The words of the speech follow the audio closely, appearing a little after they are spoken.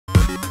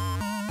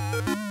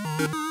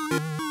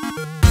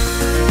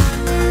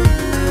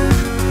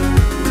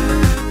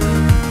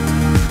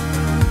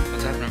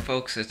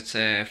folks, it's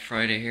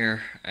Friday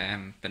here.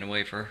 Been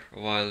away for a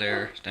while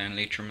there, down in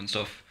Leitrim and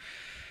stuff,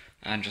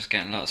 and just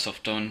getting a lot of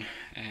stuff done.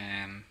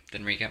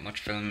 Didn't really get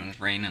much film, and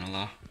it's raining a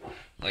lot.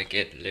 Like,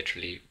 it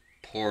literally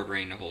poured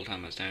rain the whole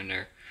time I was down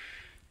there.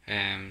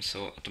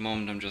 So at the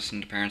moment I'm just in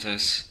the parents'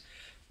 house.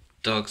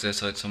 Dog's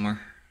outside somewhere.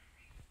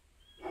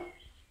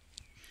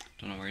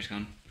 Don't know where he's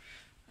gone.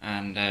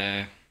 And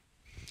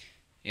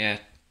yeah,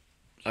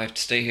 I have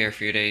to stay here a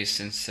few days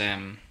since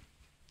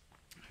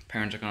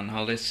parents are gone on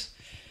holidays.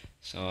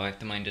 So I have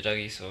to mind the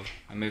doggy, so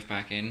I moved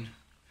back in.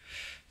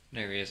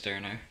 There he is there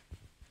now.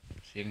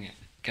 See if we can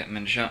get him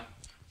in the shot.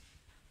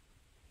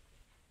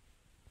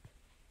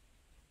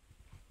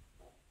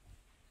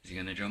 Is he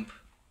gonna jump?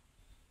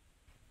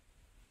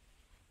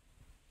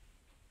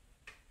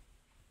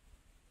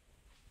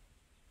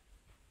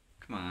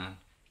 Come on.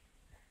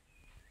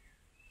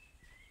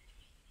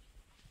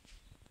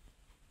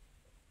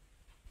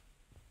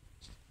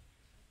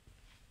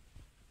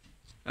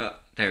 Oh,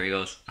 there he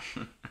goes.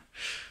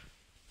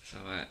 So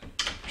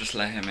just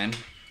let him in.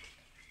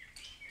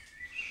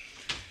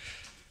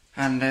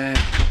 And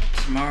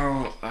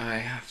tomorrow I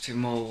have to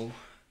mow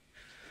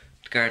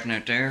the garden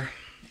out there,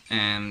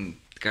 and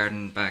the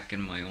garden back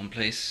in my own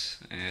place.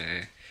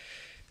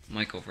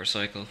 Might go for a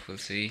cycle, we'll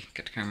see.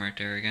 Get the camera out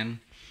there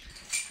again.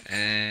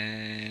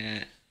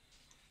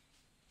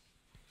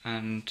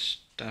 And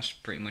that's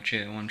pretty much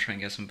it. I want to try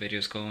and get some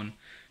videos going,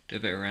 do a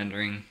bit of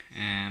rendering.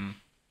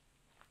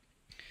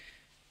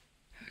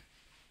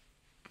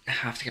 I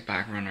have to get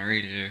back running, I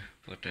really do,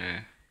 but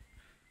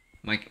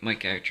might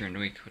get out during the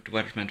week. The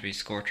weather's meant to be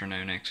scorcher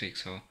now next week,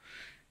 so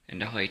in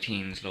the high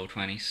teens, low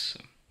 20s,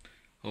 so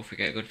hopefully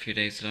get a good few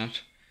days of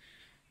that.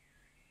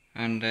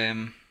 And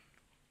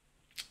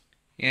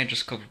yeah,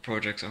 just a couple of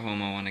projects at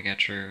home I want to get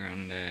through,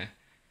 and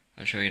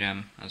I'll show you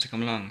them as they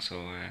come along.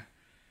 So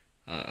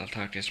I'll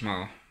talk to you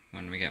tomorrow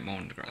when we get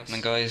mowing the grass.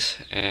 And guys,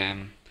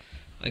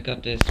 I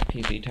got this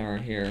PC tower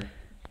here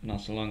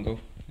not so long ago.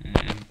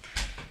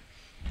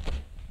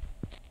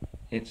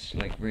 It's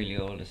like really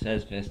old. It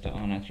says Vista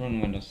on it. It's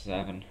running Windows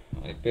 7.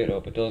 I bit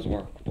up. It does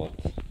work, but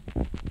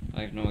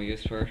I have no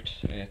use for it.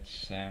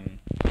 It's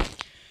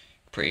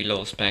pretty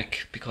low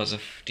spec because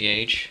of the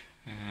age.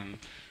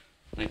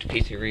 Like the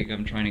PC rig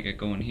I'm trying to get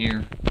going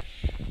here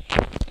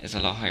is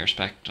a lot higher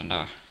spec than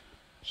that.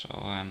 So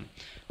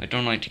I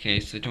don't like the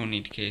case. I don't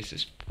need the case.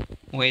 It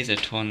weighs a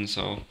ton,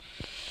 so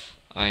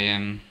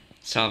I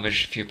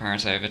salvaged a few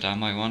parts out of it that I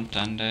might want,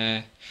 and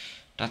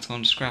that's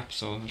going to scrap.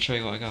 So I'll show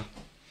you what I got.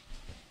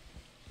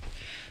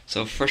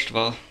 So first of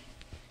all,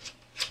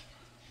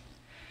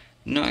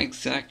 not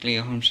exactly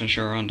 100%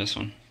 sure on this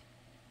one.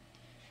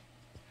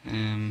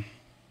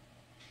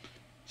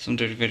 Some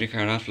to the video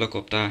card, I have to look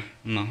up that.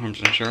 I'm not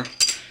 100% sure.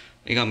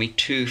 It got me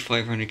two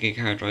 500 gig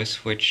hard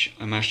drives, which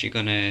I'm actually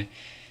gonna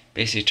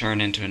basically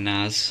turn into a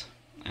NAS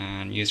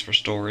and use for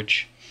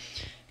storage.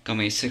 Got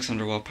me a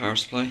 600 watt power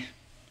supply.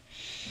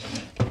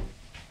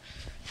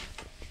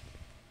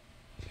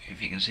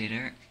 If you can see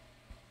there.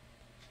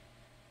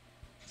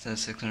 It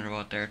says 600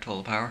 watt there,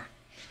 total power.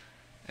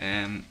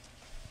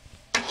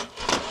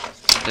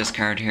 This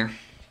card here,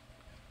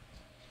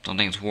 don't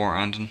think it's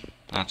warranted.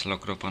 I have to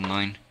look it up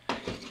online.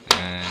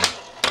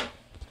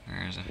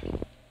 Where is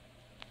it?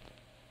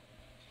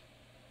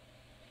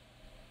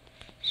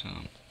 So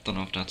don't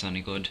know if that's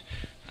any good.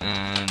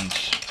 And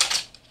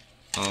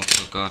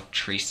also got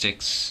 3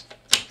 sticks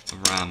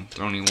of RAM.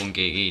 They're only 1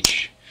 gig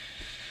each,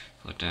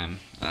 but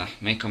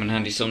may come in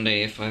handy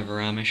someday if I have a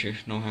RAM issue.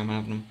 No harm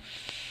having them.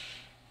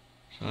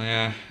 So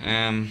yeah,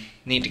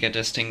 need to get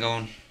this thing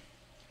going.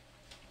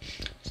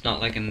 It's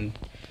not like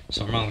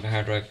something wrong with the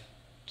hard drive.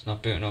 It's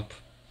not booting up.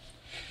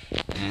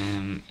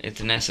 It's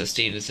an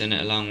SSD that's in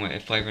it along with a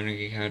 500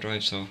 gig hard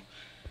drive, so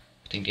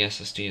I think the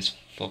SSD is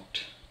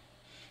fucked,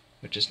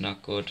 which is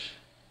not good.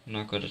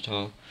 Not good at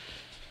all.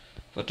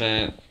 But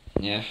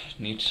yeah,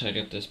 need to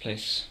tidy up this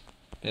place.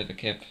 Bit of a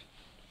kip.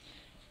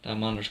 That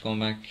monitor's going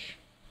back.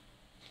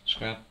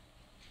 Scrap.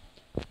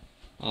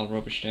 All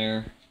rubbish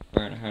there.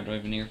 Bar the hard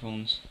drive and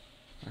earphones.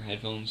 Or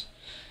headphones.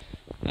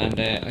 And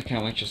I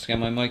can't wait just to get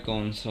my mic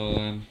going,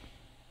 so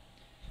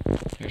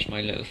here's my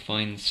little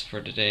finds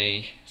for the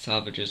day,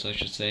 salvages I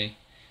should say.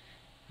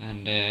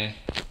 And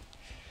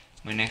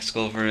my next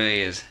goal for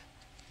today is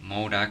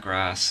mow that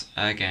grass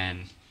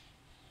again.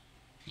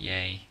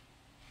 Yay.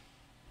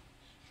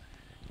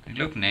 Like,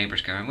 look,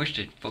 neighbours care. I wish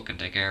they'd fucking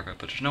take care of it,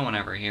 but there's no one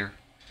ever here.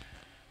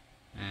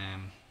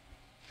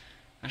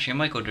 Actually I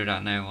might go do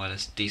that now while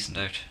it's decent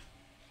out.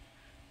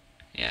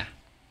 Yeah,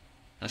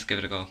 let's give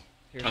it a go.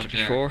 Here's the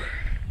before,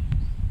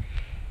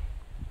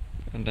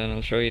 and then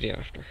I'll show you the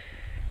after.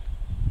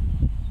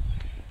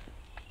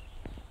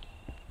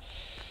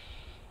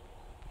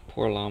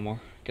 Poor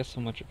lawnmower, gets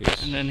so much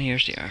abuse. And then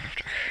here's the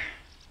after.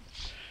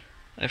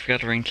 I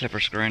forgot to bring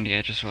clippers around the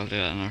edges, so I'll do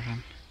that another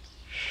time.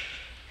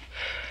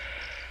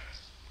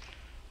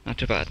 Not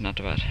too bad, not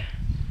too bad.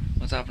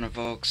 What's happening,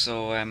 folks?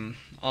 So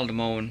all the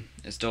mowing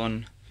is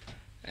done.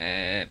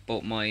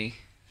 Both my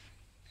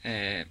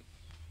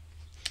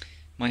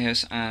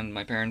house and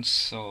my parents,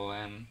 so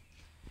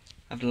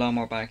have the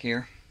lawnmower back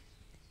here.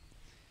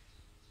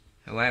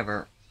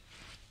 However,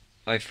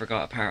 I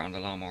forgot a part on the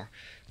lawnmower.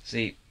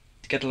 See,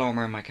 to get the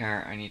lawnmower in my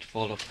car, I need to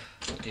fold up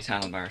these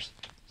handlebars.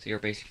 So you're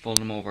basically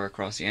folding them over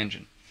across the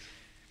engine.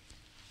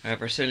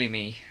 However, silly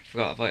me,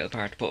 forgot a vital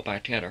part to put it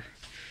back together.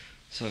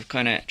 So I've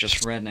kind of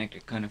just rednecked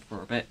it kind of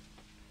for a bit.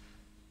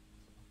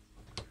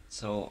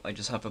 So I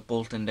just have a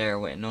bolt in there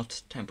with a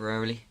nut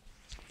temporarily.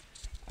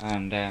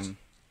 And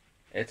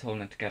it's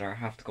holding it together. I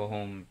have to go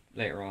home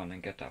later on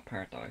and get that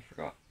part that I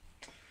forgot.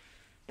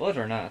 But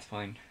other than that, it's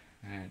fine.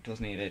 It does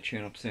need a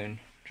tune up soon,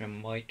 which I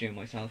might do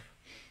myself.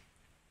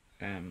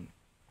 I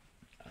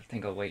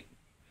think I'll wait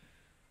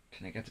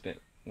till it gets a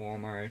bit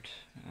warmer out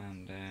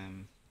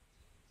and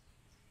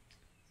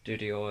do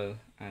the oil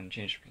and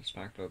change the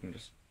spark plug and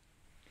just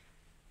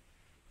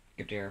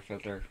give the air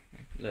filter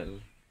a little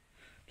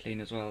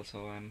clean as well.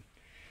 So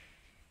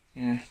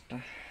yeah,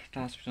 that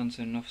has to be done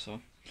soon enough.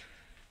 So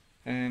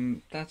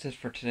that's it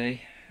for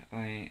today.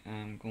 I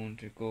am going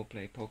to go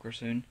play poker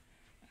soon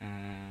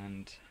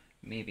and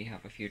maybe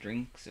have a few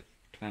drinks,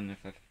 depending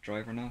if I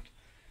drive or not,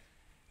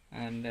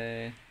 and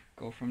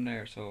go from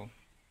there. So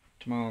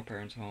tomorrow,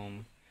 parents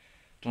home.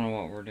 Don't know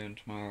what we're doing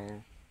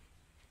tomorrow.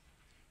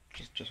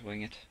 Just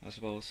wing it, I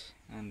suppose.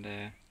 And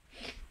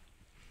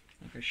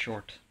look how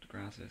short the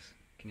grass is.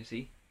 Can you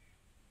see?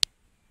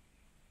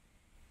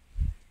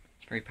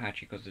 It's very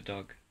patchy because the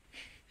dog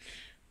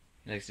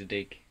he likes to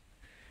dig.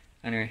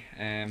 Anyway,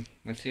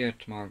 we'll see how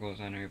tomorrow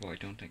goes anyway, but I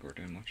don't think we're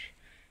doing much,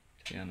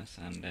 to be honest.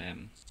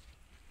 And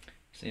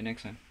see you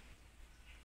next time.